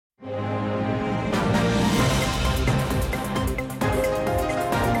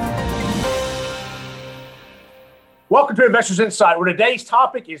Welcome to Investors Insight, where today's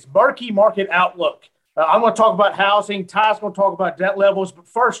topic is murky market outlook. I'm going to talk about housing. Ty's going to talk about debt levels. But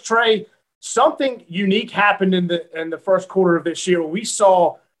first, Trey, something unique happened in the first quarter of this year. We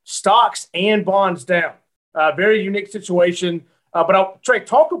saw stocks and bonds down. Very unique situation. Trey,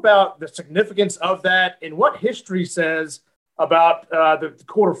 talk about the significance of that and what history says about the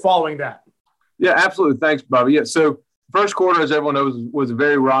quarter following that. Yeah, absolutely. Thanks, Bobby. Yeah, so first quarter, as everyone knows, was a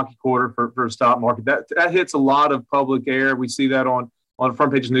very rocky quarter for the stock market. That hits a lot of public air. We see that on the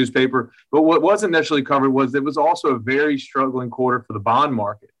front page of the newspaper. But what wasn't necessarily covered was it was also a very struggling quarter for the bond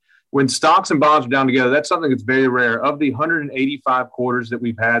market. When stocks and bonds are down together, that's something that's very rare. Of the 185 quarters that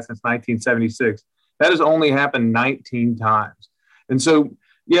we've had since 1976, that has only happened 19 times. And so,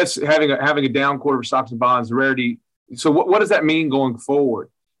 yes, having a down quarter for stocks and bonds is a rarity. So what does that mean going forward?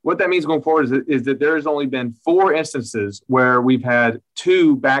 What that means going forward is that there has only been 4 instances where we've had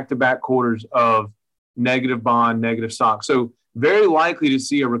 2 back-to-back quarters of negative bond, negative stock. So very likely to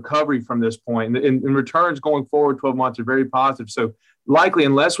see a recovery from this point. And returns going forward 12 months are very positive. So likely,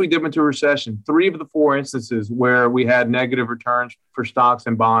 unless we dip into a recession, 3 of the 4 instances where we had negative returns for stocks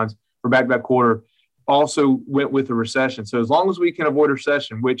and bonds for back-to-back quarter also went with a recession. So as long as we can avoid a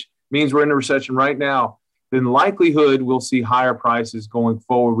recession, which means we're in a recession right now, then likelihood we'll see higher prices going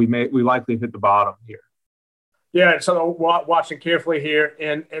forward. We likely hit the bottom here. Yeah, so watching carefully here.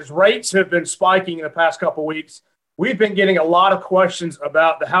 And as rates have been spiking in the past couple of weeks, we've been getting a lot of questions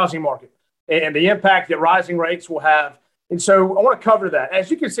about the housing market and the impact that rising rates will have. And so I want to cover that.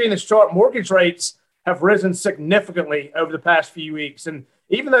 As you can see in this chart, mortgage rates have risen significantly over the past few weeks. And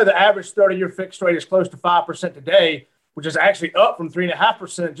even though the average 30-year fixed rate is close to 5% today, which is actually up from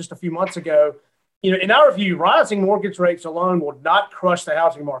 3.5% just a few months ago, in our view, rising mortgage rates alone will not crush the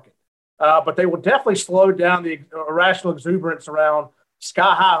housing market, but they will definitely slow down the irrational exuberance around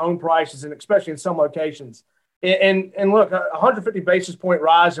sky-high home prices, and especially in some locations. And look, a 150 basis point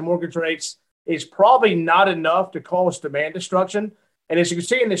rise in mortgage rates is probably not enough to cause demand destruction. And as you can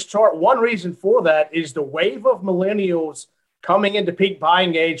see in this chart, one reason for that is the wave of millennials coming into peak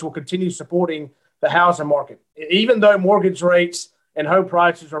buying age will continue supporting the housing market, even though mortgage rates and home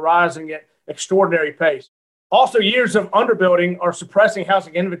prices are rising at extraordinary pace. Also, years of underbuilding are suppressing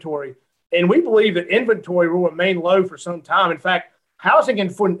housing inventory, and we believe that inventory will remain low for some time. In fact, housing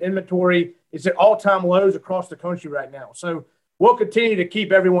inventory is at all-time lows across the country right now. So we'll continue to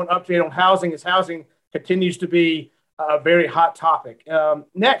keep everyone updated on housing as housing continues to be a very hot topic.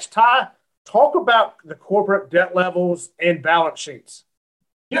 Next, Ty, talk about the corporate debt levels and balance sheets.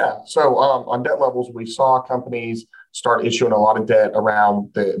 Yeah, so on debt levels, we saw companies start issuing a lot of debt around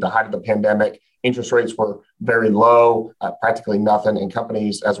the height of the pandemic. Interest rates were very low, practically nothing, and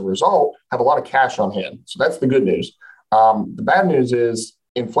companies, as a result, have a lot of cash on hand. So that's the good news. The bad news is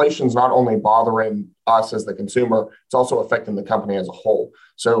inflation is not only bothering us as the consumer, it's also affecting the company as a whole.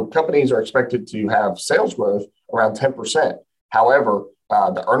 So companies are expected to have sales growth around 10%. However,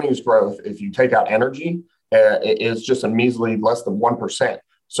 the earnings growth, if you take out energy, is just a measly less than 1%.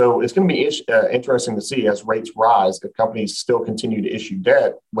 So it's going to be interesting to see as rates rise if companies still continue to issue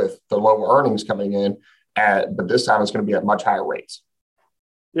debt with the lower earnings coming in, but this time it's going to be at much higher rates.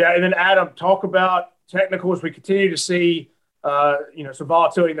 Yeah, and then Adam, talk about technicals. We continue to see some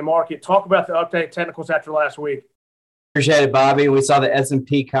volatility in the market. Talk about the updated technicals after last week. Appreciate it, Bobby. We saw the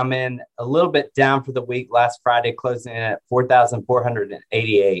S&P come in a little bit down for the week last Friday, closing in at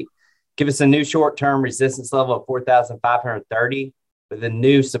 4,488. Give us a new short-term resistance level of 4,530. with a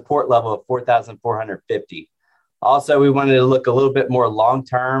new support level of 4,450. Also, we wanted to look a little bit more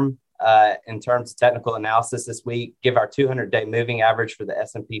long-term in terms of technical analysis this week, give our 200-day moving average for the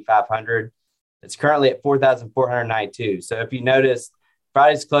S&P 500. It's currently at 4,492. So if you notice,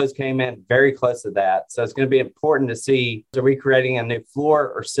 Friday's close came in very close to that. So it's going to be important to see, are we creating a new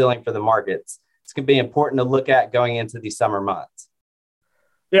floor or ceiling for the markets? It's going to be important to look at going into these summer months.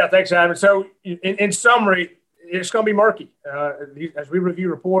 Yeah, thanks, Adam. So in summary, it's going to be murky. As we review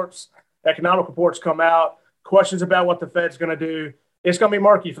reports, economic reports come out, questions about what the Fed's going to do. It's going to be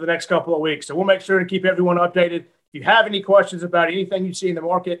murky for the next couple of weeks. So we'll make sure to keep everyone updated. If you have any questions about anything you see in the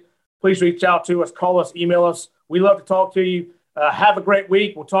market, please reach out to us, call us, email us. We love to talk to you. Have a great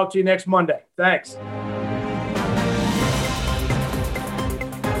week. We'll talk to you next Monday. Thanks.